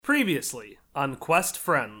Previously on Quest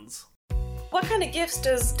Friends. What kind of gifts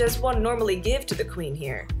does one normally give to the queen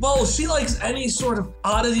here? Well, she likes any sort of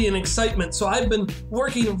oddity and excitement, so I've been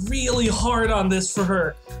working really hard on this for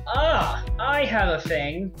her. I have a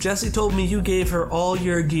thing. Jesse told me you gave her all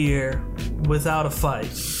your gear without a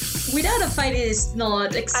fight. Without a fight is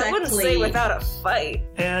not exactly... I wouldn't say without a fight.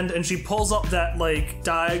 And she pulls up that,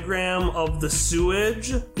 diagram of the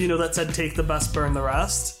sewage, that said take the best, burn the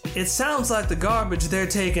rest. It sounds like the garbage they're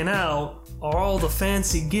taking out are all the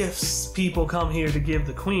fancy gifts people come here to give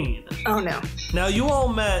the queen. Oh no. Now, you all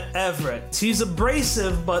met Everett. He's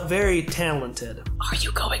abrasive, but very talented. Are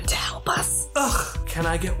you going to help us? Ugh, can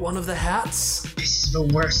I get one of the hats? This is the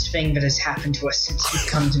worst thing that has happened to us since we've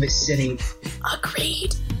come to this city.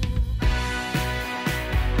 Agreed.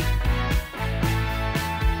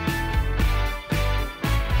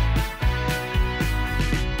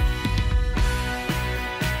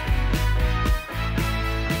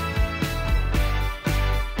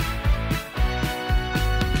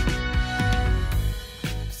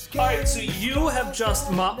 Alright, so you have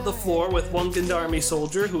just mopped the floor with one Gendarme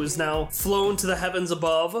soldier who is now flown to the heavens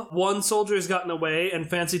above. One soldier has gotten away, and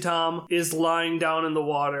Fancy Tom is lying down in the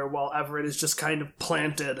water while Everett is just kind of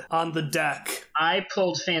planted on the deck. I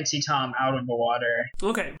pulled Fancy Tom out of the water.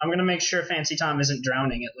 Okay. I'm gonna make sure Fancy Tom isn't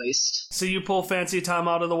drowning at least. So you pull Fancy Tom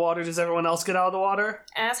out of the water. Does everyone else get out of the water?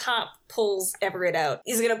 As Hop pulls Everett out,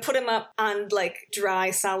 he's gonna put him up on,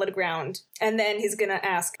 dry, solid ground. And then he's gonna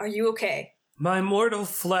ask, are you okay? My mortal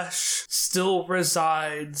flesh still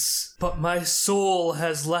resides, but my soul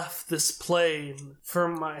has left this plane for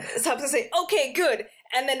my... So Hop's gonna say, okay, good.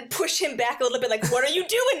 And then push him back a little bit, what are you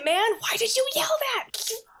doing, man? Why did you yell that?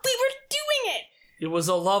 We were doing it! It was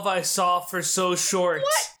a love I saw for so short.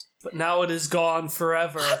 What? But now it is gone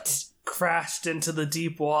forever. What? Crashed into the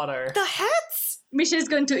deep water. The hats? Misha is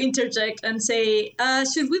going to interject and say,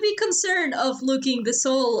 should we be concerned of looking the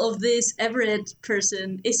soul of this Everett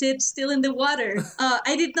person? Is it still in the water?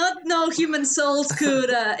 I did not know human souls could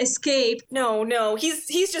escape. No,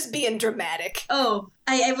 he's just being dramatic. Oh,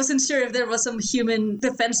 I wasn't sure if there was some human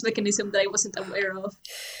defense mechanism that I wasn't aware of.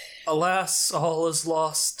 Alas, all is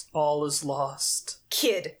lost, all is lost.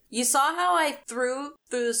 Kid. You saw how I threw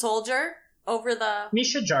the soldier over the...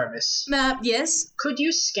 Misha Jarvis, Yes? could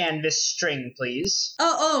you scan this string, please?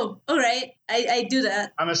 Oh, alright. I do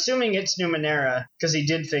that. I'm assuming it's Numenera, because he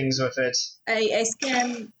did things with it. I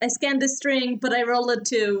scan the string, but I roll a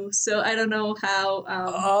 2, so I don't know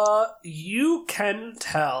how, You can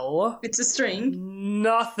tell... It's a string.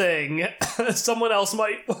 Nothing. Someone else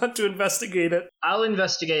might want to investigate it. I'll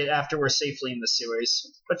investigate it after we're safely in the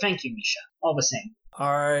sewers. But thank you, Misha. All the same.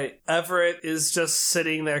 Alright, Everett is just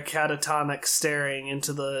sitting there catatonic, staring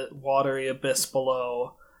into the watery abyss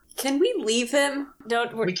below. Can we leave him?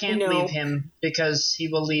 We can't leave him, because he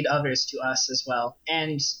will lead others to us as well.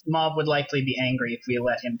 And Mob would likely be angry if we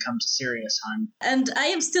let him come to serious harm. And I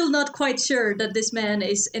am still not quite sure that this man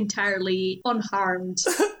is entirely unharmed.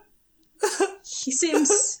 He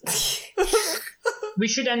seems... We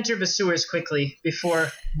should enter the sewers quickly,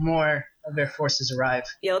 before more of their forces arrive.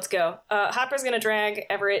 Yeah, let's go. Hopper's gonna drag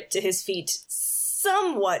Everett to his feet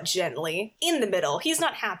somewhat gently in the middle. He's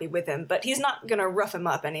not happy with him, but he's not gonna rough him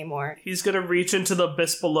up anymore. He's gonna reach into the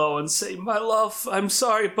abyss below and say, "My love, I'm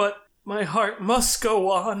sorry, but my heart must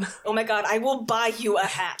go on." Oh my god, I will buy you a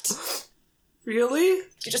hat. Really?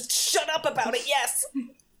 You just shut up about it, yes!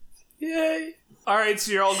 Yay. Alright,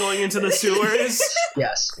 so you're all going into the sewers?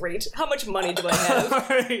 Yes. Great. How much money do I have?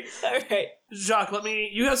 Alright. Jacques,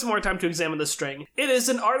 you have some more time to examine the string. It is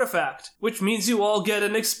an artifact, which means you all get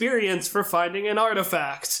an experience for finding an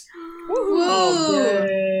artifact. Whoa!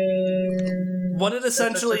 What it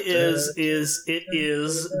essentially is it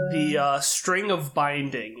is the string of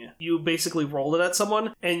binding. You basically roll it at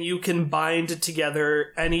someone, and you can bind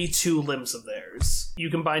together any two limbs of theirs. You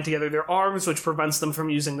can bind together their arms, which prevents them from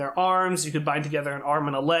using their arms. You could bind together an arm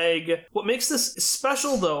and a leg. What makes this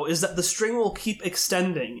special, though, is that the string will keep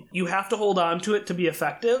extending. You have to hold on to it to be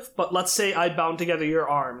effective, but let's say I bound together your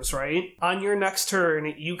arms, right? On your next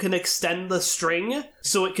turn, you can extend the string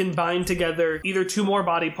so it can bind together either two more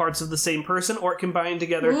body parts of the same person, or it can bind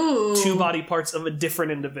together two body parts of a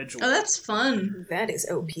different individual. Oh, that's fun. That is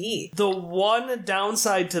OP. The one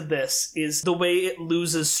downside to this is the way it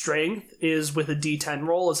loses strength is with a d10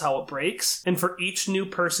 roll is how it breaks. And for each new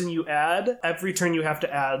person you add, every turn you have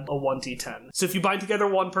to add a 1d10. So if you bind together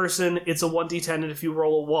one person, it's a 1d10, and if you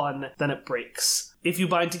roll a 1, then it breaks. If you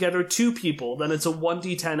bind together two people, then it's a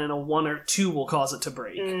 1d10, and a 1 or 2 will cause it to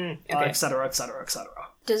break, Okay. et cetera, et cetera, et cetera.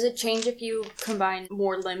 Does it change if you combine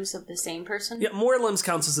more limbs of the same person? Yeah, more limbs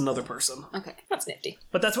counts as another person. Okay. That's nifty.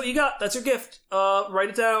 But that's what you got. That's your gift. Write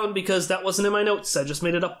it down because that wasn't in my notes. I just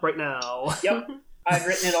made it up right now. Yep. I've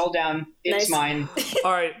written it all down. It's Nice. mine.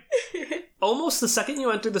 All right. Almost the second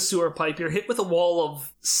you enter the sewer pipe, you're hit with a wall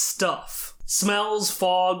of stuff. Smells,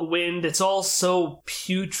 fog, wind, it's all so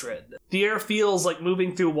putrid. The air feels like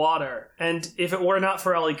moving through water, and if it were not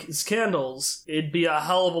for Ellie's candles, it'd be a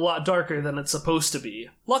hell of a lot darker than it's supposed to be.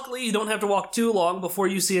 Luckily, you don't have to walk too long before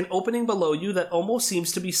you see an opening below you that almost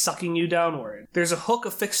seems to be sucking you downward. There's a hook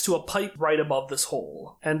affixed to a pipe right above this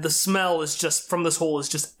hole, and the smell is just from this hole is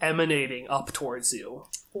just emanating up towards you.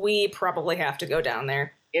 We probably have to go down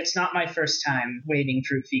there. It's not my first time wading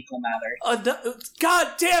through fecal matter.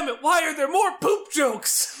 God damn it, why are there more poop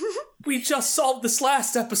jokes? We just solved this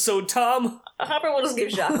last episode, Tom. Hopper will just give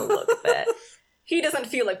Jacques a look at that. He doesn't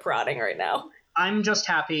feel like prodding right now. I'm just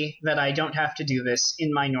happy that I don't have to do this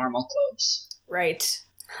in my normal clothes. Right.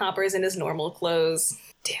 Hopper's in his normal clothes.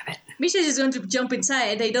 Damn it. Misha's just going to jump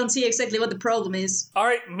inside. I don't see exactly what the problem is.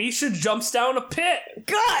 Alright, Misha jumps down a pit.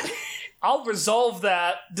 God! I'll resolve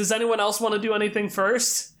that. Does anyone else want to do anything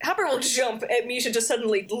first? Hopper will jump at Misha just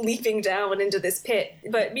suddenly leaping down into this pit.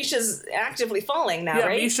 But Misha's actively falling now, Yeah,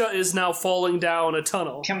 right? Misha is now falling down a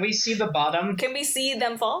tunnel. Can we see the bottom? Can we see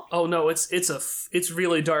them fall? Oh no, it's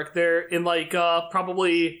really dark. They're in like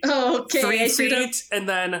probably Okay, 3 I should have feet and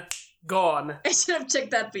then gone.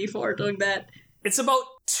 checked that before doing that. It's about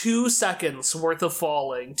 2 seconds worth of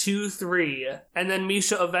falling, 2, 3, and then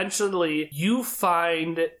Misha, eventually, you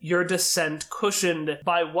find your descent cushioned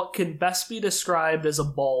by what can best be described as a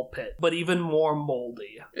ball pit, but even more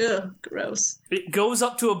moldy. Ugh, gross. It goes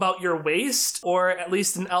up to about your waist, or at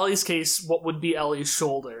least in Ellie's case, what would be Ellie's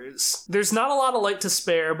shoulders. There's not a lot of light to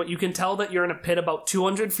spare, but you can tell that you're in a pit about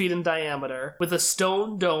 200 feet in diameter, with a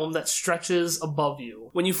stone dome that stretches above you.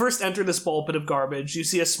 When you first enter this ball pit of garbage, you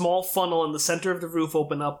see a small funnel in the center of the roof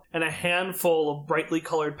open up, and a handful of brightly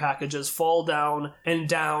colored packages fall down and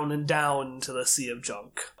down and down into the sea of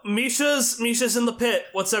junk. Misha's in the pit.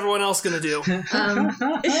 What's everyone else gonna do?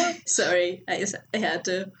 Sorry, I had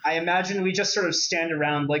to. I imagine we just sort of stand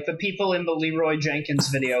around like the people in the Leroy Jenkins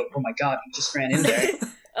video. Oh my god, he just ran in there.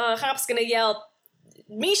 Hop's gonna yell,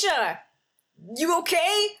 Misha! You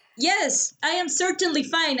okay? Yes, I am certainly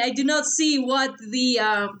fine. I do not see what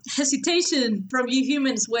the hesitation from you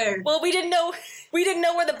humans were. Well, we didn't know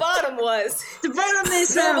where the bottom was. The bottom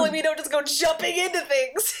is Normally we don't just go jumping into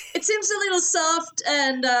things. it seems a little soft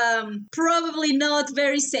and probably not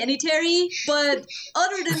very sanitary, but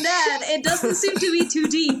other than that, it doesn't seem to be too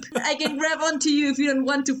deep. I can grab onto you if you don't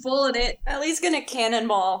want to fall in it. Ellie's gonna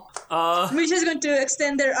cannonball. Misha's going to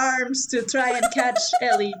extend their arms to try and catch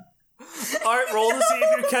Ellie. Alright, roll to see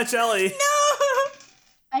if you catch Ellie.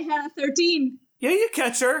 I had a 13. Yeah, you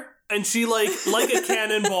catch her. And she, like a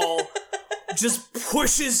cannonball, just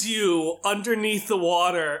pushes you underneath the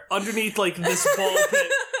water, underneath, like, this ball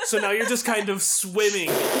pit. So now you're just kind of swimming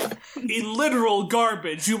in literal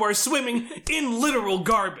garbage. You are swimming in literal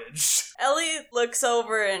garbage. Ellie looks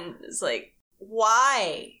over and is like,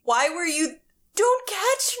 why? Why were you... Don't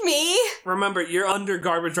catch me! Remember, you're under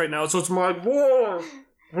garbage right now, so it's more like, whoa.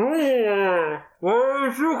 Why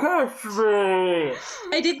did you catch me?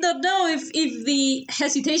 I did not know if the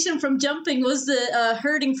hesitation from jumping was the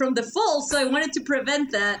hurting from the fall, so I wanted to prevent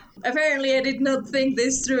that. Apparently, I did not think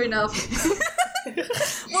this through enough. Well,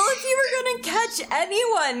 if you were gonna catch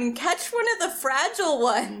anyone, catch one of the fragile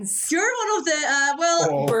ones. You're one of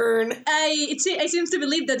the, Burn. I seem to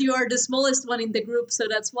believe that you are the smallest one in the group, so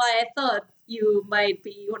that's why I thought you might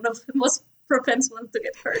be one of the most propense ones to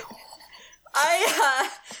get hurt.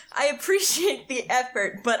 I appreciate the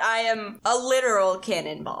effort, but I am a literal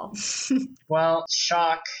cannonball. Well,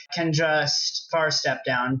 Shock can just far step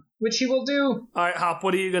down, which he will do. Alright, Hop,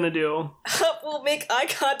 what are you gonna do? Hop will make eye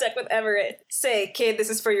contact with Everett. Say, kid, this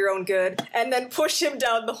is for your own good. And then push him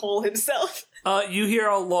down the hole himself. You hear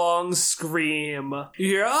a long scream. You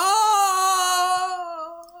hear, ah!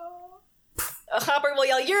 Hopper will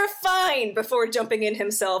yell, "You're fine!" before jumping in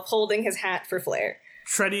himself, holding his hat for Flair.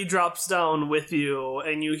 Shreddy drops down with you,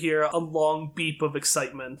 and you hear a long beep of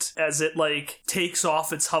excitement as it, like, takes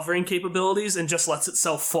off its hovering capabilities and just lets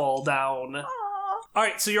itself fall down.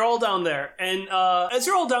 Alright, so you're all down there, and as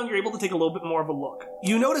you're all down, you're able to take a little bit more of a look.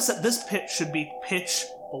 You notice that this pit should be pitch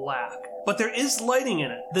black, but there is lighting in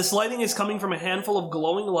it. This lighting is coming from a handful of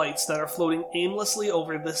glowing lights that are floating aimlessly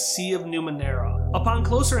over the Sea of Numenera. Upon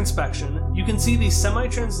closer inspection, You can see these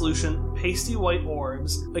semi-translucent, pasty white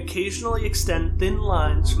orbs occasionally extend thin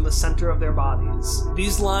lines from the center of their bodies.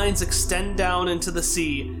 These lines extend down into the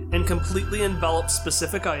sea and completely envelop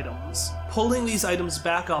specific items, pulling these items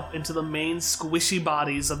back up into the main squishy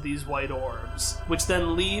bodies of these white orbs, which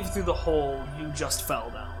then leave through the hole you just fell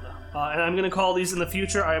down. And I'm going to call these in the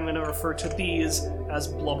future, I am going to refer to these as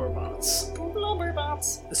blubberbots.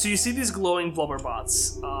 Blubberbots. So you see these glowing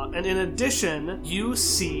blubberbots, and in addition, you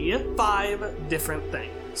see 5 different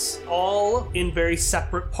things, all in very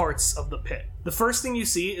separate parts of the pit. The first thing you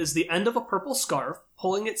see is the end of a purple scarf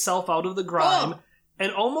pulling itself out of the grime,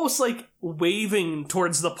 and almost like waving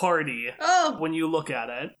towards the party when you look at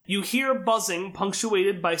it. You hear buzzing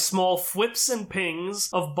punctuated by small flips and pings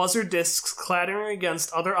of buzzer discs clattering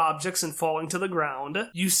against other objects and falling to the ground.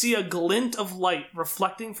 You see a glint of light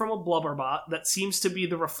reflecting from a blubberbot that seems to be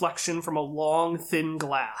the reflection from a long, thin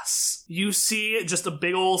glass. You see just a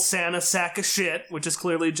big old Santa sack of shit, which is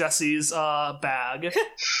clearly Jesse's baग.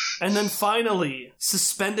 And then finally,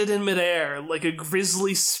 suspended in midair like a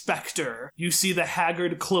grisly specter, you see the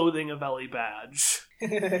haggard clothing of Ellie Badge.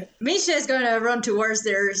 Misha is going to run towards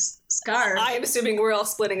their scarf. I am assuming we're all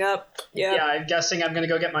splitting up. Yeah, I'm guessing I'm going to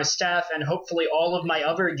go get my staff and hopefully all of my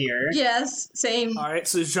other gear. Yes, same. Alright,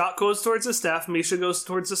 so Jacques goes towards the staff, Misha goes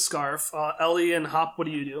towards the scarf. Ellie and Hop, what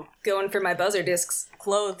do you do? Going for my buzzer discs.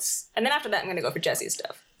 Clothes. And then after that, I'm going to go for Jesse's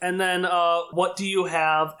stuff. And then, what do you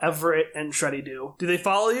have Everett and Treddy do? Do they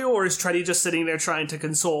follow you, or is Treddy just sitting there trying to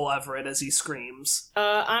console Everett as he screams?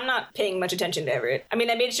 I'm not paying much attention to Everett. I mean,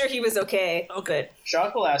 I made sure he was okay. Oh, good.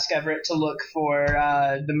 Jacques will ask Everett to look for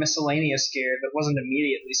the miscellaneous gear that wasn't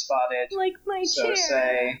immediately spotted. Like my chair.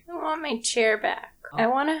 Say, I want my chair back. I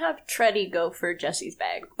want to have Treddy go for Jesse's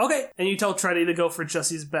bag. Okay, and you tell Treddy to go for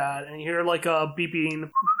Jesse's bag, and you hear like a beeping.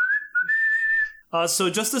 So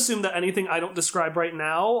just assume that anything I don't describe right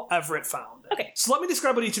now, Everett found. Okay. So let me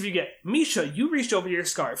describe what each of you get. Misha, you reached over your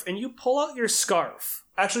scarf, and you pull out your scarf.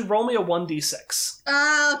 Actually, roll me a 1d6.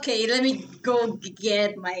 Okay, let me go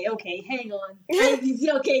get my... Okay, hang on.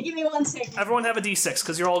 Okay, give me 1 second. Everyone have a d6,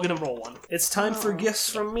 because you're all going to roll one. It's time for gifts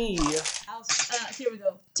from me. Here we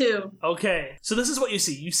go. 2. Okay, so this is what you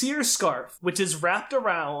see. You see your scarf, which is wrapped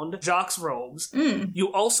around Jacques' robes.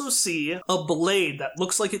 You also see a blade that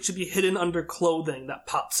looks like it should be hidden under clothing that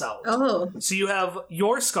pops out. Oh. So you have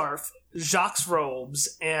your scarf, Jacques'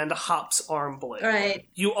 robes, and Hop's arm blade. Right.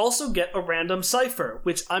 You also get a random cipher,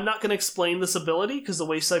 which I'm not going to explain this ability, because the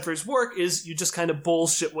way ciphers work is you just kind of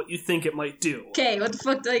bullshit what you think it might do. Okay, what the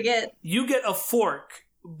fuck do I get? You get a fork,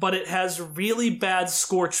 but it has really bad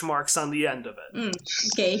scorch marks on the end of it.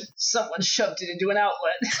 Okay. someone shoved it into an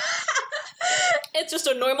outlet. It's just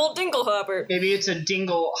a normal dingle hopper. Maybe it's a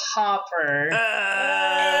dingle hopper.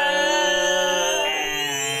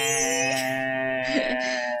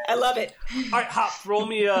 I love it. Alright, Hop, roll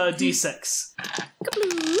me a d6.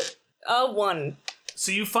 1.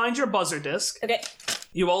 So you find your buzzer disc. Okay.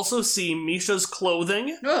 You also see Misha's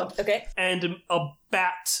clothing Oh. Okay. and a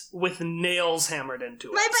bat with nails hammered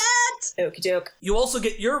into it. My bat! Okie doke. You also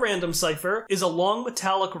get your random cipher is a long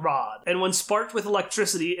metallic rod, and when sparked with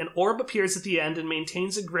electricity, an orb appears at the end and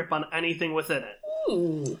maintains a grip on anything within it.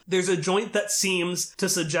 Ooh. There's a joint that seems to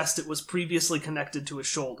suggest it was previously connected to his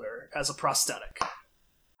shoulder as a prosthetic.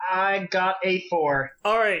 I got a 4.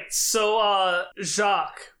 Alright, so,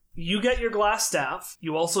 Jacques, you get your glass staff.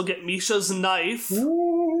 You also get Misha's knife.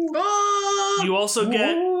 Oh! You also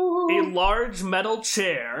get a large metal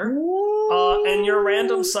chair. And your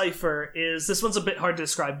random cipher is, this one's a bit hard to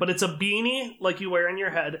describe, but it's a beanie like you wear on your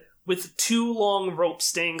head with 2 long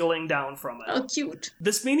ropes dangling down from it. Oh, cute.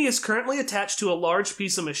 This beanie is currently attached to a large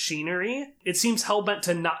piece of machinery. It seems hell-bent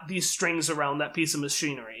to knot these strings around that piece of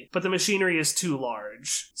machinery, but the machinery is too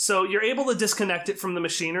large. So you're able to disconnect it from the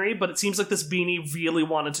machinery, but it seems like this beanie really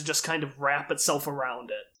wanted to just kind of wrap itself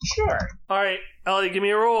around it. Sure. Alright, Ellie, give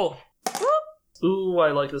me a roll. Ooh,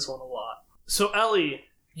 I like this one a lot. So Ellie,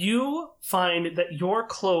 you find that your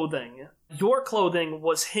clothing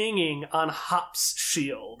was hanging on Hop's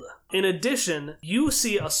shield. In addition, you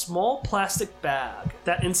see a small plastic bag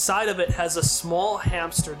that inside of it has a small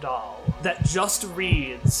hamster doll that just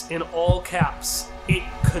reads, in all caps, "It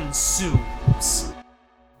consumes."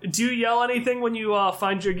 Do you yell anything when you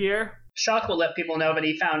find your gear? Shock will let people know that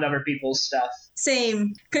he found other people's stuff.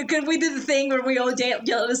 Same. Could we do the thing where we all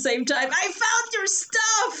yell at the same time? I found your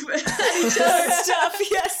stuff! Stuff,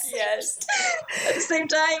 yes. Yes. At the same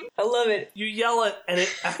time? I love it. You yell it, and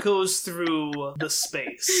it echoes through the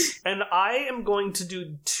space. And I am going to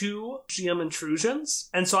do 2 GM intrusions,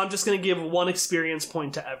 and so I'm just going to give 1 experience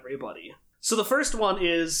point to everybody. So the first one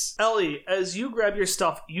is, Ellie, as you grab your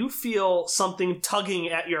stuff, you feel something tugging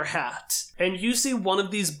at your hat. And you see one of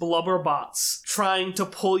these blubber bots trying to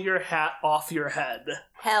pull your hat off your head.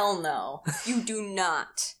 Hell no. You do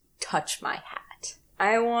not touch my hat.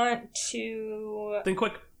 I want to... Think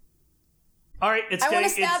quick. Alright, I want to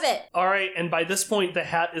stab it. Alright, and by this point, the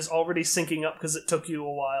hat is already syncing up because it took you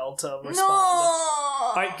a while to respond.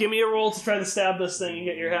 No! Alright, give me a roll to try to stab this thing and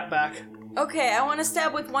get your hat back. Okay, I want to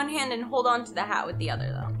stab with one hand and hold on to the hat with the other,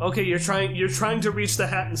 though. Okay, you're trying to reach the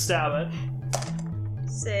hat and stab it.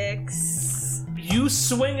 6. You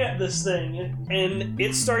swing at this thing, and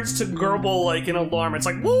it starts to gurgle like an alarm. It's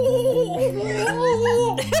like,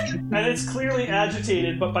 woo! And it's clearly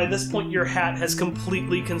agitated, but by this point your hat has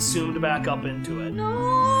completely consumed back up into it.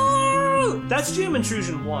 No! That's GM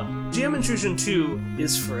Intrusion 1. GM Intrusion 2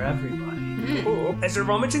 is for everybody. As you're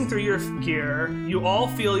rummaging through your gear, you all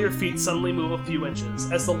feel your feet suddenly move a few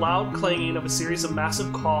inches, as the loud clanging of a series of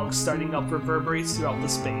massive cogs starting up reverberates throughout the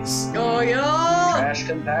space. Oh, yeah! Trash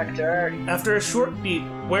compactor. After a short beat,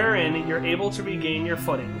 wherein you're able to regain your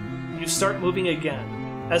footing, you start moving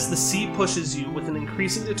again, as the sea pushes you with an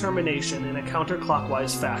increasing determination in a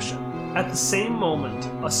counterclockwise fashion. At the same moment,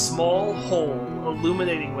 a small hole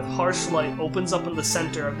illuminating with harsh light opens up in the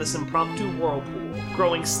center of this impromptu whirlpool,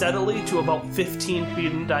 growing steadily to about 15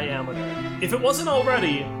 feet in diameter. If it wasn't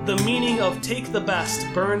already, the meaning of take the best,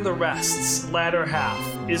 burn the rest's latter half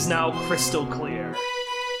is now crystal clear.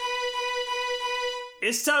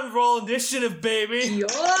 It's time to roll initiative, baby!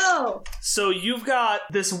 Yo! So you've got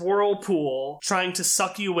this whirlpool trying to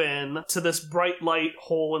suck you in to this bright light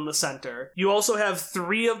hole in the center. You also have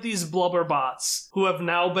 3 of these blubber bots who have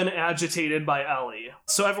now been agitated by Ellie.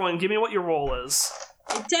 So everyone, give me what your roll is.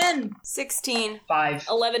 10. 16. 5.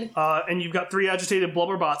 11. And you've got 3 agitated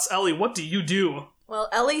blubber bots. Ellie, what do you do? Well,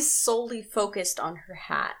 Ellie's solely focused on her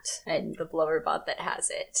hat and the blubberbot that has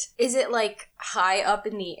it. Is it, like, high up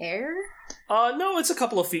in the air? No, it's a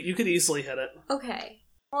couple of feet. You could easily hit it. Okay.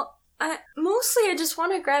 Well, I just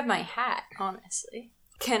want to grab my hat, honestly.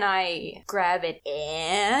 Can I grab it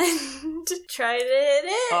and try to hit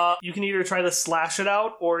it? You can either try to slash it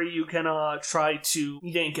out, or you can try to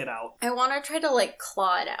yank it out. I want to try to, like,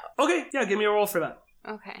 claw it out. Okay, yeah, give me a roll for that.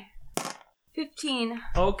 Okay. 15.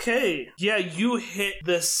 Okay. Yeah, you hit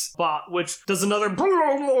this bot, which does another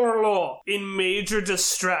in major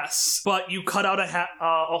distress, but you cut out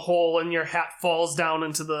a hole and your hat falls down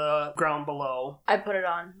into the ground below. I put it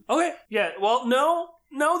on. Okay. Yeah, well, no,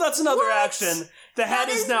 that's another What? action. The hat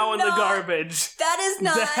That is is now in the not- garbage. That is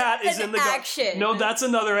not The hat is an in the action. No, that's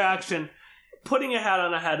another action. Putting a hat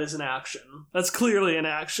on a head is an action. That's clearly an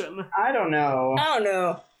action. I don't know. I don't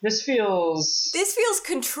know. This feels... This feels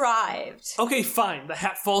contrived. Okay, fine. The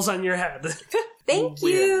hat falls on your head. Thank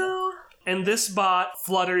Weird. you. And this bot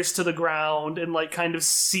flutters to the ground and, like, kind of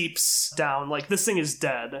seeps down. Like, this thing is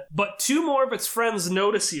dead. But 2 more of its friends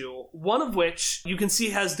notice you, one of which you can see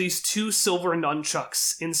has these 2 silver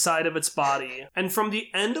nunchucks inside of its body. And from the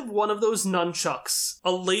end of one of those nunchucks,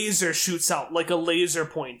 a laser shoots out, like a laser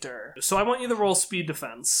pointer. So I want you to roll speed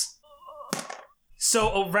defense. So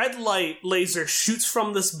a red light laser shoots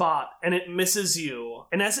from this bot, and it misses you.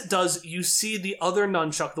 And as it does, you see the other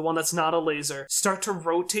nunchuck, the one that's not a laser, start to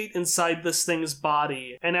rotate inside this thing's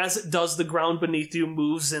body. And as it does, the ground beneath you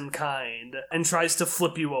moves in kind, and tries to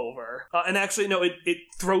flip you over. And actually, no, it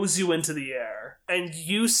throws you into the air. And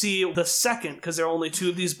you see the second, because there are only 2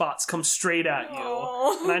 of these bots, come straight at you.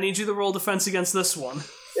 Oh. And I need you to roll defense against this one.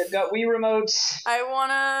 They've got Wii remotes. I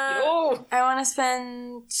wanna Oh.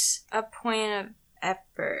 spend a point of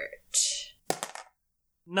effort.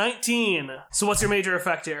 19. So what's your major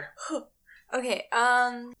effect here? Okay,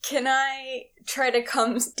 can I try to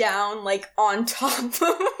come down, like, on top of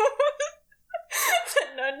the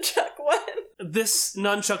nunchuck one? This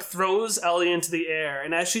nunchuck throws Ellie into the air,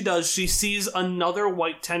 and as she does, she sees another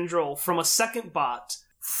white tendril from a second bot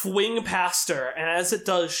fling past her, and as it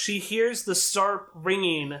does, she hears the sharp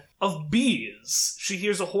ringing of bees. She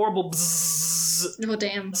hears a horrible bzzz Oh,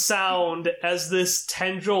 damn. sound as this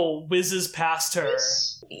tendril whizzes past her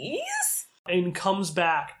Bees? and comes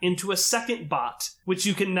back into a second bot, which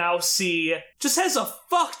you can now see just has a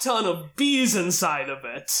fuck ton of bees inside of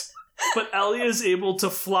it. But Ellie is able to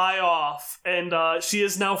fly off, and she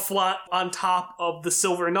is now flat on top of the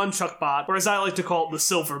silver nunchuck bot, or as I like to call it, the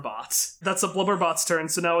silver bot. That's the blubber bot's turn,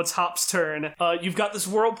 so now it's Hop's turn. You've got this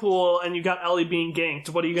whirlpool, and you got Ellie being ganked.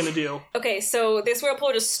 What are you gonna do? Okay, so this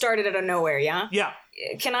whirlpool just started out of nowhere, yeah? Yeah,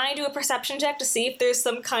 Can I do a perception check to see if there's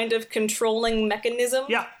some kind of controlling mechanism?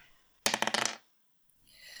 yeah.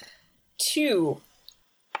 2.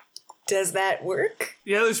 Does that work?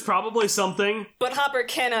 Yeah, there's probably something. But Hopper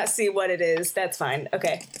cannot see what it is. That's fine.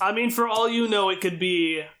 Okay. I mean, for all you know, it could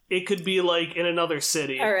be like in another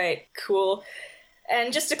city. All right, cool.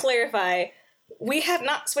 And just to clarify, we have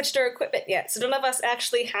not switched our equipment yet, so none of us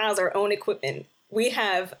actually has our own equipment. We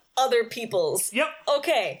have other people's. Yep.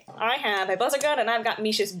 Okay, I have a buzzer gun, and I've got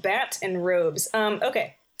Misha's bat and robes.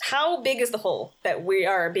 Okay. How big is the hole that we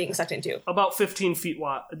are being sucked into? About 15 feet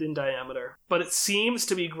in diameter. But it seems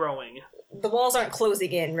to be growing. The walls aren't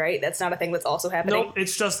closing in, right? That's not a thing that's also happening? Nope,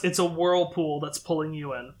 it's a whirlpool that's pulling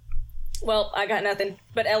you in. Well, I got nothing.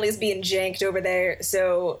 But Ellie's being janked over there,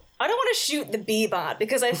 so I don't want to shoot the bee bot,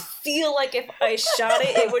 because I feel like if I shot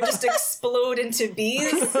it, it would just explode into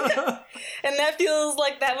bees. And that feels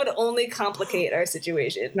like that would only complicate our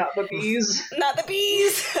situation. Not the bees. Not the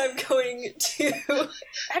bees! I'm going to...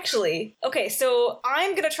 Actually, okay, so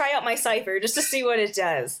I'm gonna try out my cipher just to see what it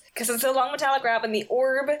does. Because it's a long metallic wrap, and the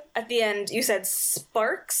orb at the end, you said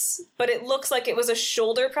sparks, but it looks like it was a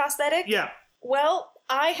shoulder prosthetic? Yeah. Well,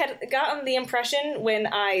 I had gotten the impression when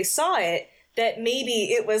I saw it that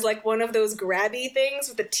maybe it was like one of those grabby things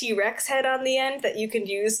with a T-Rex head on the end that you can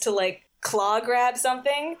use to like claw grab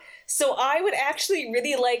something. So I would actually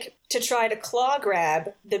really like to try to claw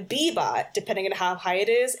grab the bee-bot, depending on how high it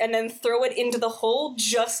is, and then throw it into the hole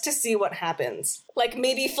just to see what happens. Like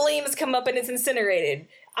maybe flames come up and it's incinerated.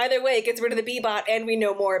 Either way, it gets rid of the bee-bot and we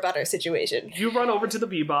know more about our situation. You run over to the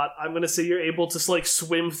bee-bot. I'm going to say you're able to like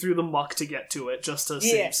swim through the muck to get to it, just to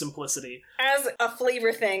save simplicity. As a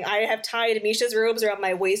flavor thing, I have tied Misha's robes around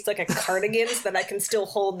my waist like a cardigan so that I can still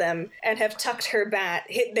hold them, and have tucked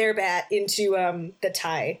hit their bat into the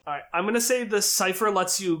tie. Alright, I'm going to say the cipher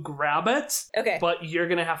lets you grab it, okay, but you're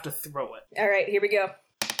going to have to throw it. Alright, here we go.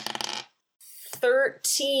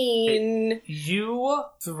 13. You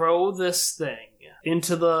throw this thing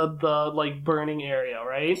into the like burning area,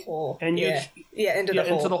 right? Hole. And you into the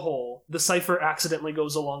hole. Into the hole. The cipher accidentally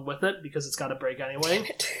goes along with it because it's got to break anyway.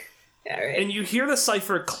 All right. And you hear the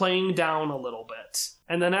cipher clang down a little bit.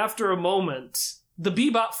 And then after a moment, the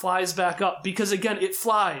bee-bot flies back up because, again, it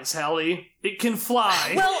flies, Hallie. It can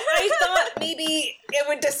fly. Well, I thought maybe it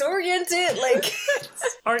would disorient it, like...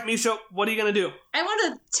 All right, Misha, what are you going to do? I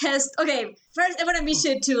want to test... Okay, first I want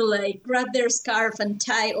Misha to, like, grab their scarf and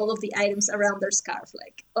tie all of the items around their scarf,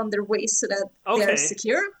 like, on their waist so that they're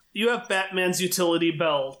secure. You have Batman's utility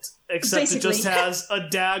belt, except Basically. it just has a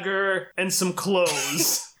dagger and some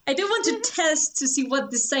clothes. I do want to test to see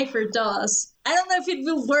what the cipher does. I don't know if it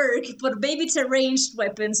will work, but maybe it's a ranged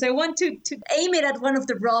weapon, so I want to aim it at one of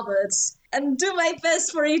the robots and do my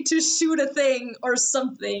best for it to shoot a thing or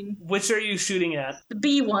something. Which are you shooting at? The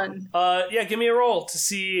B one. Yeah, give me a roll to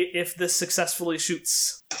see if this successfully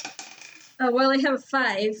shoots. Well, I have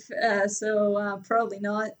 5, so probably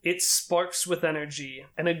not. It sparks with energy,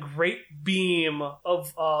 and a great beam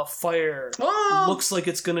of fire looks like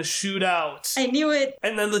it's gonna shoot out. I knew it.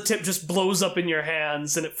 And then the tip just blows up in your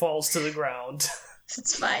hands, and it falls to the ground.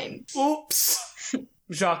 It's fine. Oops.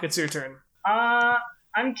 Jacques, it's your turn.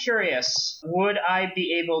 I'm curious, would I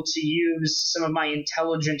be able to use some of my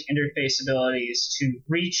intelligent interface abilities to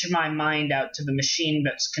reach my mind out to the machine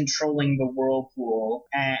that's controlling the whirlpool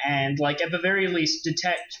and like, at the very least,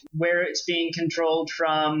 detect where it's being controlled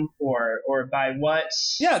from or by what?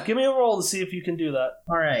 Yeah, give me a roll to see if you can do that.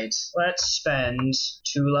 Alright, let's spend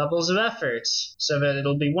 2 levels of effort so that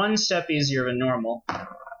it'll be 1 step easier than normal.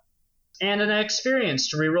 And an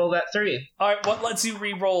experience to reroll that 3. Alright, what lets you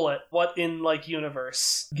re-roll it? What in, like,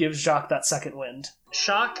 universe gives Jacques that second wind?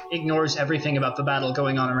 Shock ignores everything about the battle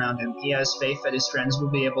going on around him. He has faith that his friends will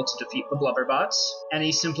be able to defeat the Blubberbots, and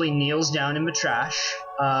he simply kneels down in the trash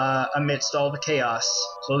amidst all the chaos,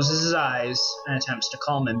 closes his eyes, and attempts to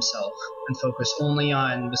calm himself and focus only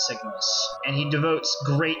on the signals. And he devotes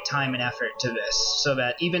great time and effort to this, so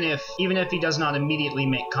that even if he does not immediately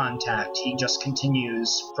make contact, he just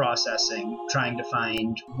continues processing, trying to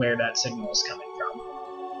find where that signal is coming from.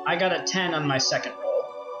 I got a 10 on my second roll.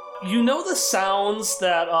 You know the sounds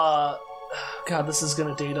that, God, this is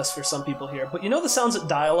gonna date us for some people here, but you know the sounds that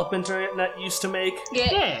dial-up internet used to make?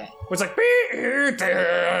 Yeah. Where it's like,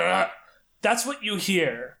 that's what you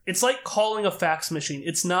hear. It's like calling a fax machine.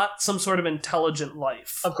 It's not some sort of intelligent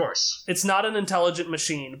life. Of course. It's not an intelligent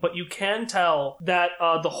machine, but you can tell that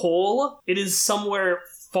the hole, it is somewhere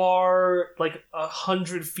far, like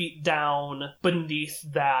 100 feet down beneath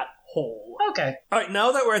that hole. Okay. Alright,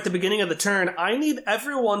 now that we're at the beginning of the turn, I need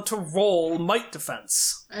everyone to roll might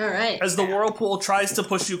defense. Alright. As the whirlpool tries to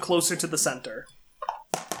push you closer to the center.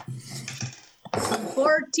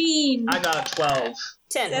 14. I got a 12.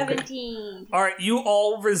 10. 17. All right, you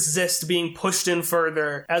all resist being pushed in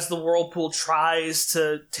further as the whirlpool tries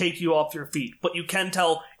to take you off your feet, but you can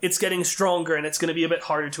tell it's getting stronger and it's going to be a bit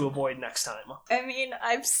harder to avoid next time. I mean,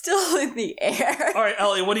 I'm still in the air. All right,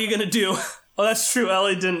 Ellie, what are you going to do? Oh, that's true.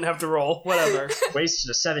 Ellie didn't have to roll. Whatever.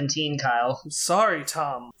 Wasted a 17, Kyle. I'm sorry,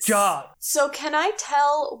 Tom. God. So can I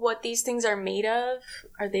tell what these things are made of?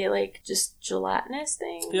 Are they like just gelatinous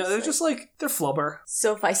things? Yeah, they're just like, they're flubber.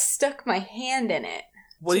 So if I stuck my hand in it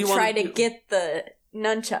What do you try want to get the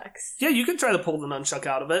nunchucks. Yeah, you can try to pull the nunchuck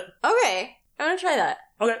out of it. Okay, I'm gonna try that.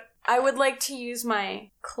 Okay. I would like to use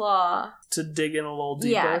my claw. To dig in a little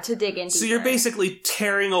deeper. Yeah, to dig in deeper. So you're basically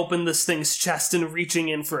tearing open this thing's chest and reaching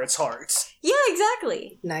in for its heart. Yeah,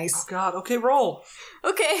 exactly. Nice. Oh god, okay, roll.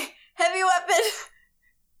 Okay, heavy weapon.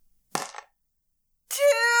 2!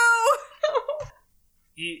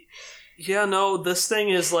 Yeah, no, this thing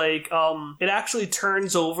is like, it actually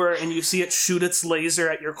turns over and you see it shoot its laser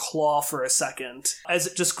at your claw for a second. As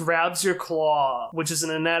it just grabs your claw, which is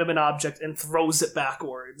an inanimate object, and throws it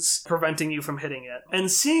backwards, preventing you from hitting it.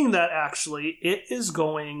 And seeing that, actually, it is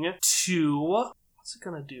going to... What's it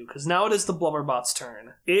gonna do? Because now it is the Blubberbot's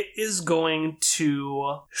turn. It is going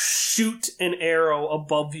to shoot an arrow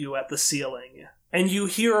above you at the ceiling. And you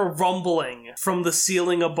hear a rumbling from the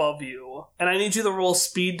ceiling above you. And I need you to roll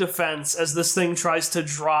speed defense as this thing tries to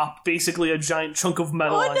drop basically a giant chunk of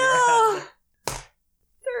metal on your head. 3.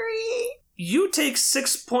 You take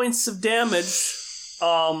 6 points of damage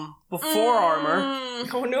before armor.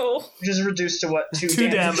 Oh no. Which is reduced to what? 2 2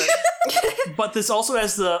 damage. But this also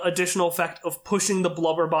has the additional effect of pushing the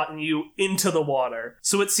Blubberbot and you into the water.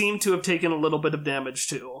 So it seemed to have taken a little bit of damage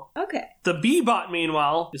too. Okay. The Bee-Bot,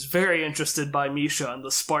 meanwhile, is very interested by Misha and the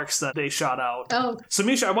sparks that they shot out. Oh. So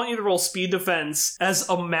Misha, I want you to roll speed defense as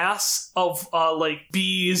a mass of,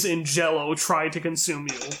 bees in Jell-O try to consume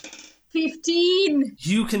you. 15.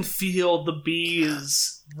 You can feel the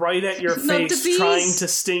bees right at your Not the face bees. trying to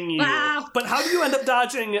sting you. Wow. But how do you end up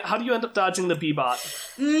dodging the Bee-Bot?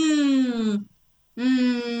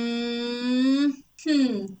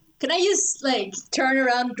 Can I just, turn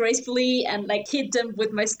around gracefully and, hit them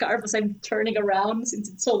with my scarf as I'm turning around since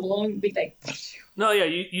it's so long? Be like... No, yeah,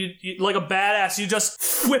 you like a badass, you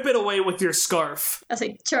just whip it away with your scarf. As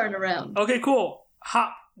I turn around. Okay, cool.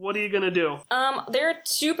 Hop, what are you gonna do? There are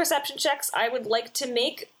 2 perception checks I would like to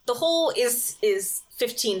make. The hole is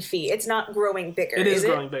 15 feet. It's not growing bigger. It is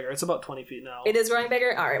growing bigger. It's about 20 feet now. It is growing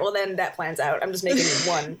bigger? Alright, well then that plans out. I'm just making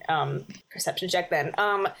one perception check then.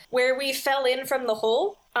 Where we fell in from the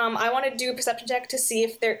hole, I want to do a perception check to see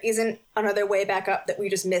if there isn't another way back up that we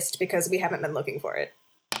just missed because we haven't been looking for it.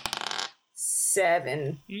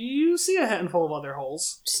 7. You see a handful of other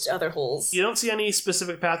holes. Just other holes. You don't see any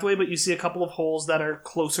specific pathway, but you see a couple of holes that are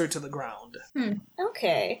closer to the ground.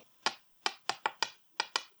 Okay.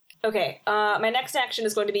 Okay, my next action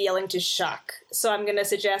is going to be yelling to Jacques. So I'm going to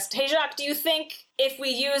suggest, hey Jacques, do you think if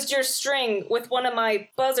we used your string with one of my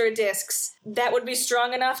buzzer discs, that would be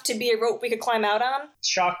strong enough to be a rope we could climb out on?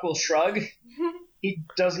 Shock will shrug. He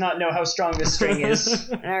does not know how strong this string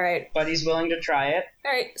is, Alright. but he's willing to try it.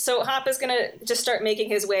 Alright, so Hop is gonna just start making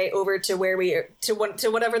his way over to where to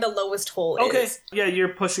whatever the lowest hole Okay. is. Yeah, you're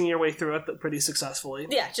pushing your way through it pretty successfully.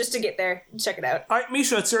 Yeah, just to get there, check it out. Alright,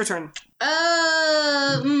 Misha, it's your turn.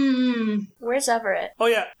 Where's Everett? Oh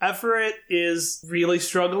yeah, Everett is really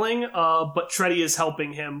struggling, but Treddy is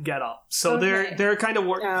helping him get up. So Okay. they're kind of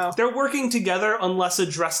Oh. they're working together unless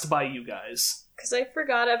addressed by you guys. Because I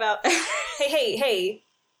forgot about... Hey,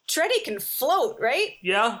 Treddy can float, right?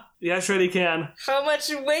 Yeah, Treddy can. How much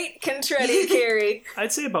weight can Treddy carry?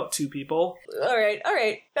 I'd say about 2 people. Alright,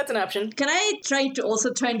 that's an option. Can I try and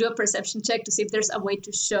do a perception check to see if there's a way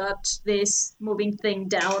to shut this moving thing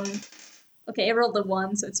down? Okay, I rolled a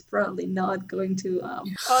 1, so it's probably not going to,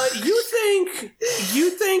 You think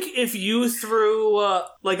if you threw, a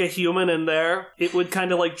human in there, it would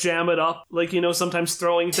kind of, jam it up? Sometimes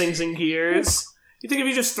throwing things in gears? You think if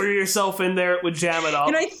you just threw yourself in there, it would jam it up?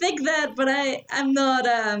 I think that, but I'm not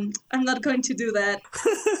going to do that.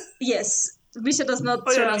 Yes. Misha does not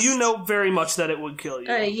Oh yeah, trust. you know very much that it would kill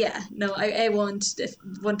you. Yeah, no, I won't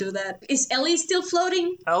do that. Is Ellie still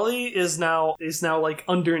floating? Ellie is now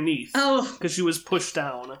underneath. Oh, Because she was pushed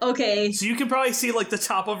down. okay. So you can probably see the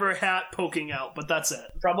top of her hat poking out, but that's it.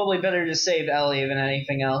 Probably better to save Ellie than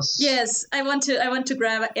anything else. Yes, I want to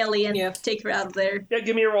grab Ellie and take her out of there. Yeah,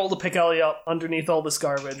 give me a roll to pick Ellie up underneath all this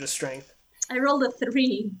garbage of strength. I rolled a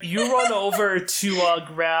 3. You run over to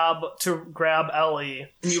grab Ellie,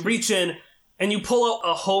 and you reach in, and you pull out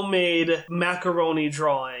a homemade macaroni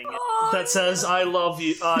drawing that says, I love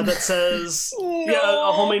you, that says, Yeah,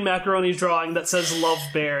 a homemade macaroni drawing that says Love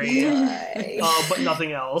Berry, but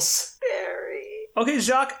nothing else. Berry. Okay,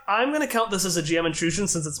 Jacques, I'm going to count this as a GM intrusion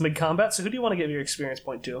since it's mid-combat, so who do you want to give your experience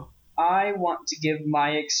point to? I want to give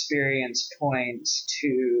my experience point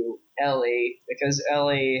to Ellie, because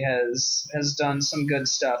Ellie has done some good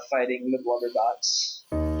stuff fighting the blubberbots.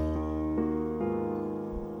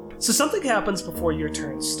 So something happens before your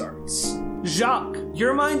turn starts. Jacques,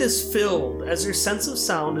 your mind is filled as your sense of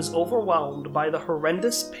sound is overwhelmed by the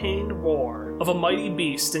horrendous pained roar of a mighty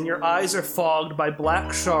beast, and your eyes are fogged by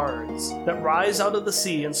black shards that rise out of the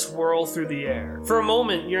sea and swirl through the air. For a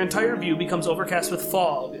moment, your entire view becomes overcast with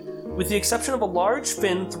fog, with the exception of a large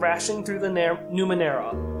fin thrashing through the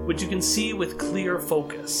Numenera, which you can see with clear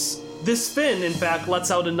focus. This fin, in fact, lets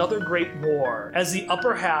out another great roar as the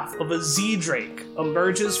upper half of a Z-Drake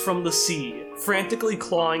emerges from the sea, frantically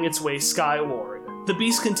clawing its way skyward. The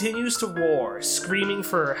beast continues to roar, screaming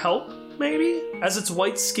for help, maybe? As its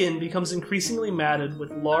white skin becomes increasingly matted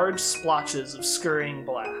with large splotches of scurrying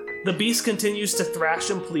black. The beast continues to thrash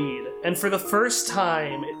and plead, and for the first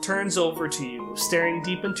time, it turns over to you, staring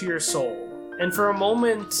deep into your soul. And for a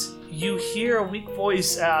moment, you hear a weak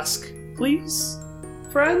voice ask, "Please,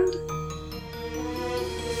 friend?"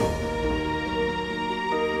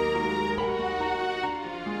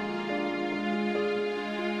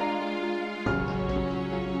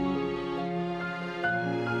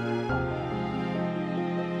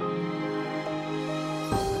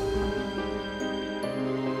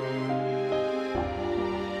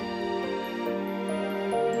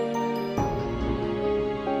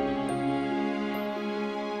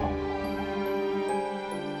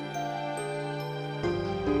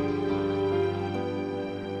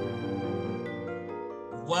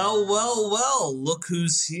 Well, look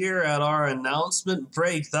who's here at our announcement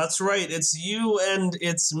break. That's right, it's you and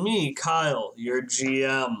it's me, Kyle, your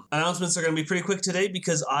GM. Announcements are going to be pretty quick today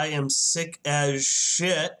because I am sick as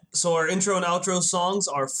shit. So our intro and outro songs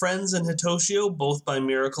are Friends and Hitoshio, both by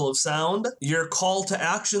Miracle of Sound. Your call to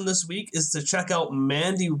action this week is to check out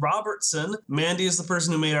Mandy Robertson. Mandy is the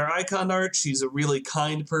person who made our icon art. She's a really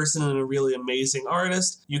kind person and a really amazing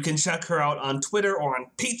artist. You can check her out on Twitter or on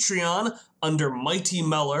Patreon under Mighty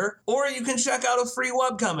Meller, or you can check out a free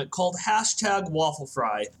webcomic called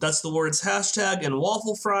 #WaffleFry. That's the words hashtag and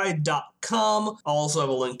wafflefry.com. I'll also have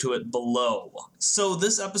a link to it below. So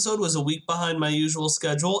this episode was a week behind my usual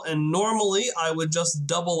schedule, and normally I would just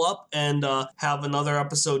double up and have another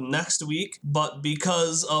episode next week, but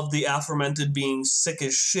because of the aforementioned being sick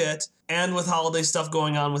as shit, and with holiday stuff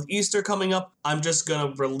going on with Easter coming up, I'm just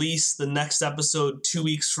going to release the next episode 2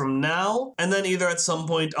 weeks from now. And then either at some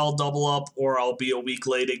point I'll double up or I'll be a week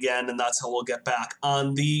late again. And that's how we'll get back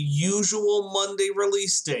on the usual Monday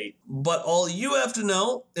release date. But all you have to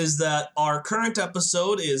know is that our current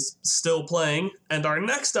episode is still playing. And our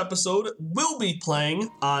next episode will be playing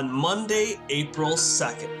on Monday, April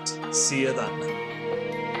 2nd. See you then.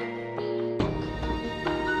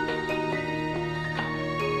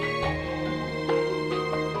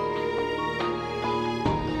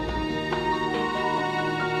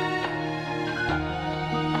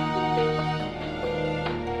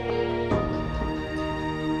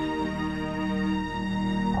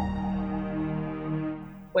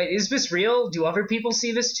 Wait, is this real? Do other people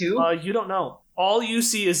see this too? You don't know. All you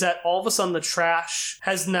see is that all of a sudden the trash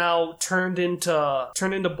has now turned into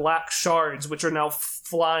black shards, which are now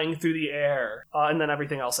flying through the air, and then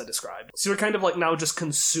everything else I described. So you're kind of like now just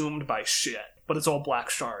consumed by shit, but it's all black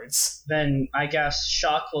shards. Then I guess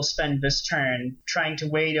Shock will spend this turn trying to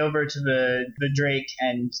wade over to the Drake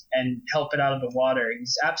and help it out of the water.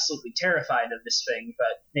 He's absolutely terrified of this thing,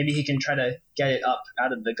 but maybe he can try to get it up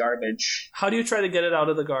out of the garbage. How do you try to get it out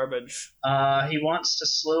of the garbage? He wants to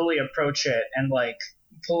slowly approach it and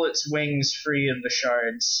pull its wings free of the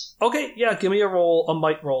shards. Okay, yeah, give me a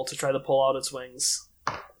might roll to try to pull out its wings.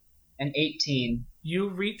 An 18. You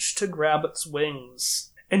reach to grab its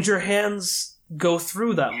wings, and your hands go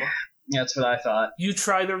through them. Yeah, that's what I thought. You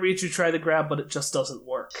try to reach, you try to grab, but it just doesn't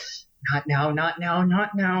work. Not now, not now,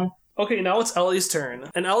 not now. Okay, now it's Ellie's turn.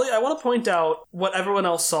 And Ellie, I want to point out what everyone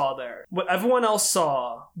else saw there. What everyone else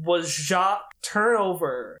saw was Jacques turn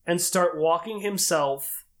over and start walking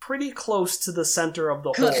himself pretty close to the center of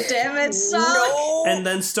the hole. God damn it, son! No! And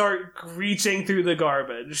then start reaching through the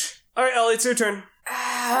garbage. Alright, Ellie, it's your turn.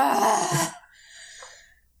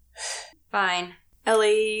 Fine.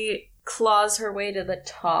 Ellie claws her way to the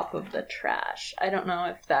top of the trash. I don't know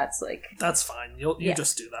if that's That's fine. You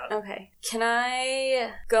just do that. Okay. Can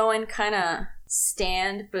I go and kind of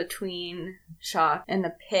stand between Shock and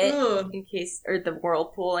the pit in case, or the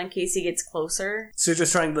whirlpool in case he gets closer. So you're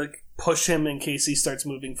just trying to push him in case he starts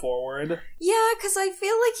moving forward? Yeah, because I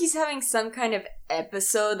feel like he's having some kind of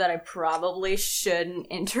episode that I probably shouldn't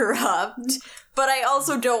interrupt, but I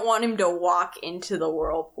also don't want him to walk into the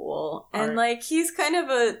whirlpool. And, he's kind of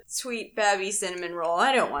a sweet babby cinnamon roll.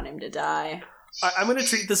 I don't want him to die. I'm going to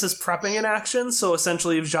treat this as prepping in action, so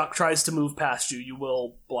essentially if Jacques tries to move past you, you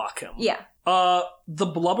will block him. Yeah. The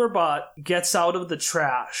Blubberbot gets out of the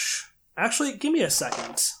trash. Actually, give me a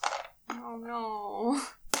second. Oh, no.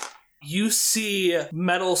 You see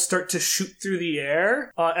metal start to shoot through the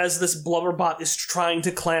air as this Blubberbot is trying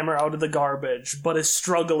to clamber out of the garbage, but is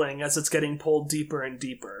struggling as it's getting pulled deeper and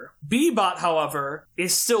deeper. B-Bot, however,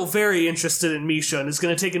 is still very interested in Misha and is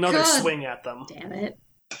going to take another swing at them. Damn it.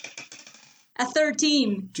 A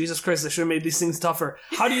 13. Jesus Christ, I should have made these things tougher.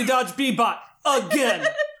 How do you dodge B-Bot again?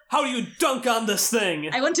 How do you dunk on this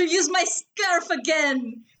thing? I want to use my scarf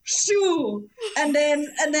again. Shoo! And then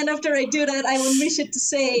after I do that, I will wish it to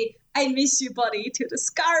say, I miss you, buddy, to the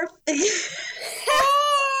scarf.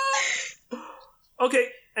 Okay,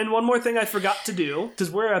 and one more thing I forgot to do,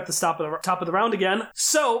 because we're at the top of the round again.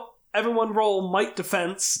 So, everyone roll might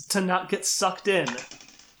defense to not get sucked in.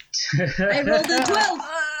 I rolled a 12.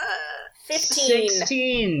 15.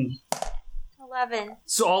 16. 11.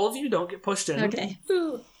 So all of you don't get pushed in. Okay.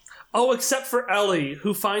 Oh, except for Ellie,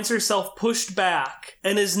 who finds herself pushed back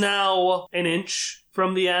and is now an inch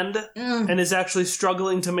from the end and is actually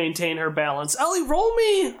struggling to maintain her balance. Ellie, roll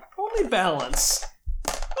me balance.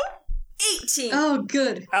 18. Oh,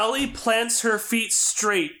 good. Ellie plants her feet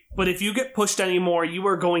straight, but if you get pushed anymore, you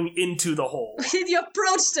are going into the hole. You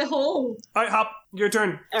approached the hole. All right, Hop, your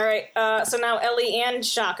turn. All right. So now Ellie and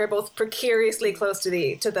Shock are both precariously close to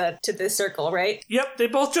the circle, right? Yep, they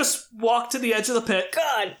both just walk to the edge of the pit.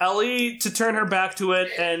 God. Ellie to turn her back to it,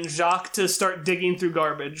 and Jacques to start digging through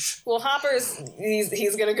garbage. Well, Hopper's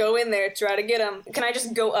he's gonna go in there, try to get him. Can I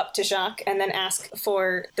just go up to Shock and then ask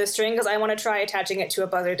for the string? Because I want to try attaching it to a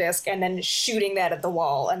buzzer disc and then shooting that at the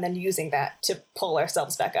wall and then using that to pull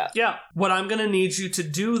ourselves back up. Yeah. What I'm gonna need you to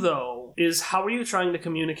do, though, is how are you trying to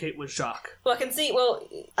communicate with Jacques? Well, I can see,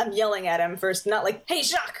 I'm yelling at him first, not like, hey,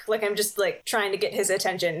 Jacques! Like, I'm just, trying to get his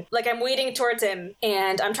attention. Like, I'm wading towards him,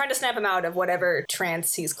 and I'm trying to snap him out of whatever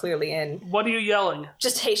trance he's clearly in. What are you yelling?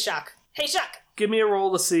 Just, hey, Jacques! Hey, Jacques! Give me a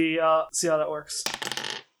roll to see how that works.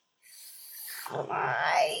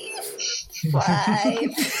 5.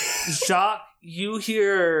 Jacques, you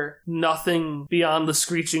hear nothing beyond the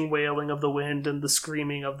screeching wailing of the wind and the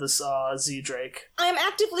screaming of this Z-Drake. I'm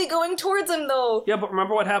actively going towards him, though. Yeah, but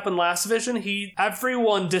remember what happened last vision?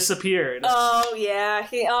 Everyone disappeared. Oh, yeah.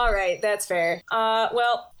 Alright, that's fair.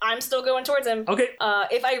 Well, I'm still going towards him. Okay.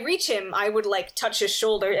 If I reach him, I would, touch his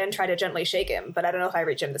shoulder and try to gently shake him, but I don't know if I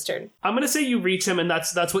reach him this turn. I'm gonna say you reach him, and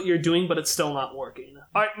that's what you're doing, but it's still not working.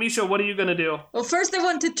 Alright, Misha, what are you gonna do? Well, first I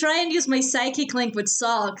want to try and use my psychic link with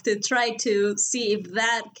Sock to try to see if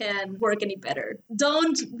that can work any better.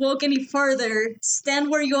 Don't walk any further.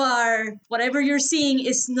 Stand where you are. Whatever you're seeing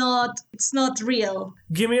it's not real.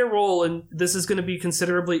 Give me a roll, and this is gonna be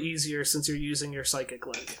considerably easier since you're using your psychic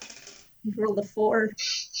link. Roll a 4.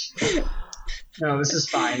 No, this is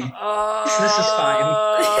fine. This is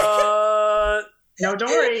fine. No,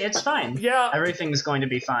 don't worry, it's fine. Yeah. Everything's going to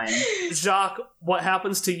be fine. Jacques, what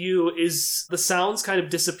happens to you is the sounds kind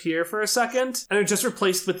of disappear for a second, and are just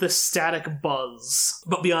replaced with this static buzz.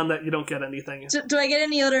 But beyond that, you don't get anything. Do I get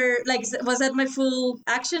any other, was that my full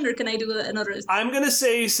action, or can I do another? I'm gonna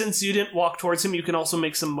say, since you didn't walk towards him, you can also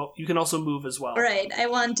you can also move as well. Alright, I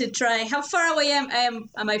want to try. How far away am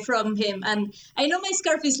I from him? And I know my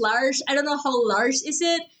scarf is large. I don't know how large is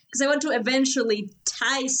it, because I want to eventually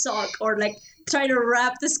tie Sock, or try to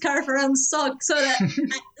wrap the scarf around Sock so that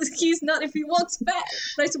he's not, if he walks back,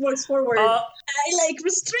 tries to walk forward, I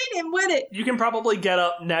restrain him with it. You can probably get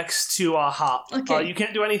up next to Hop. Okay. You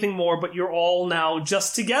can't do anything more, but you're all now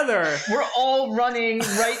just together. We're all running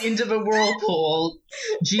right into the whirlpool.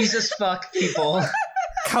 Jesus fuck, people.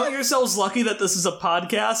 Count yourselves lucky that this is a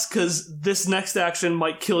podcast, because this next action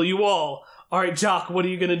might kill you all. Alright, Jacques, what are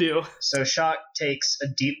you gonna do? So Shock takes a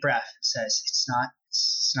deep breath and says, It's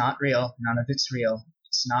not real. None of it's real.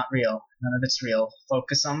 It's not real. None of it's real.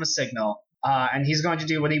 Focus on the signal. And he's going to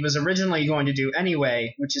do what he was originally going to do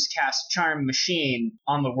anyway, which is cast Charm Machine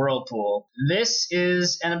on the whirlpool. This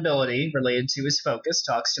is an ability related to his focus,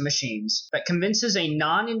 talks to machines, that convinces a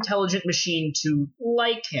non-intelligent machine to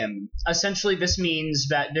like him. Essentially, this means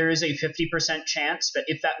that there is a 50% chance that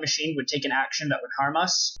if that machine would take an action that would harm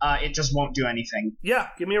us, it just won't do anything. Yeah,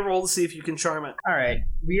 give me a roll to see if you can charm it. All right,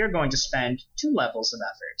 we are going to spend 2 levels of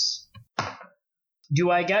efforts. Do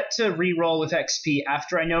I get to re-roll with XP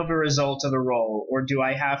after I know the result of the roll, or do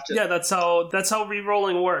I have to... Yeah, that's how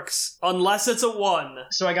re-rolling works. Unless it's a 1.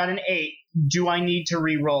 So I got an 8. Do I need to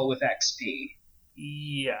re-roll with XP?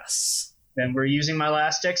 Yes. Then we're using my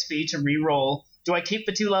last XP to re-roll. Do I keep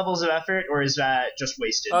the 2 levels of effort, or is that just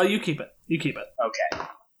wasted? You keep it. Okay.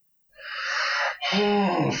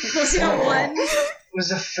 Was it a 1? It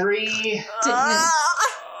was a 3.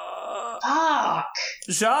 Fuck!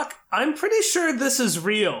 Jacques, I'm pretty sure this is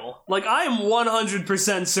real. Like, I am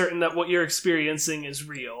 100% certain that what you're experiencing is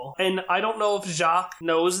real. And I don't know if Jacques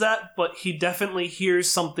knows that, but he definitely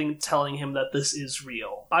hears something telling him that this is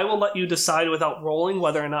real. I will let you decide without rolling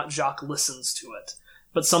whether or not Jacques listens to it.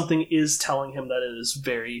 But something is telling him that it is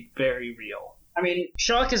very, very real. I mean,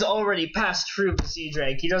 Shock has already passed through the Sea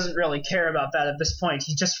Drake. He doesn't really care about that at this point.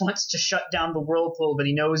 He just wants to shut down the whirlpool that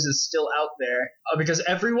he knows is still out there. Because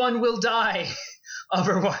everyone will die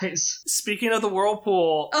otherwise. Speaking of the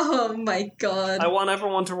whirlpool... Oh my god. I want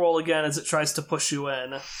everyone to roll again as it tries to push you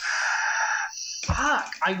in. Fuck!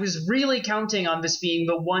 I was really counting on this being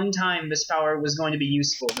the one time this power was going to be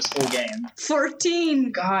useful this whole game.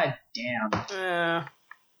 14. God damn.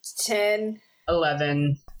 10.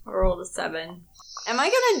 11. I rolled a 7. Am I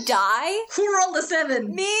gonna die? Who rolled a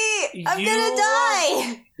 7? Me! I'm You- gonna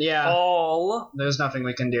die! Yeah. All There's nothing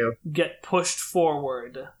we can do. get pushed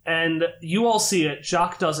forward. And you all see it.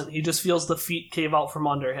 Jacques doesn't. He just feels the feet cave out from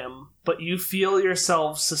under him. But you feel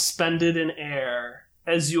yourselves suspended in air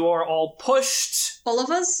as you are all pushed. All of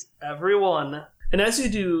us? Everyone. And as you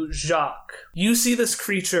do, Jacques, you see this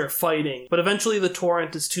creature fighting, but eventually the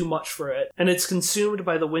torrent is too much for it, and it's consumed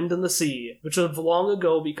by the wind and the sea, which have long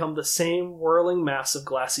ago become the same whirling mass of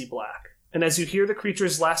glassy black. And as you hear the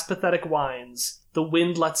creature's last pathetic whines, the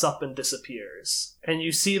wind lets up and disappears. And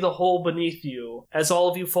you see the hole beneath you, as all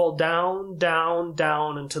of you fall down, down,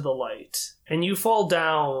 down into the light. And you fall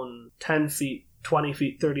down 10 feet, 20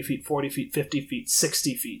 feet, 30 feet, 40 feet, 50 feet,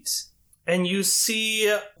 60 feet. And you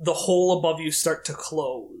see the hole above you start to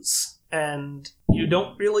close. And you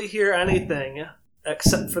don't really hear anything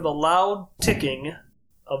except for the loud ticking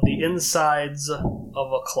of the insides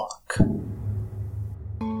of a clock.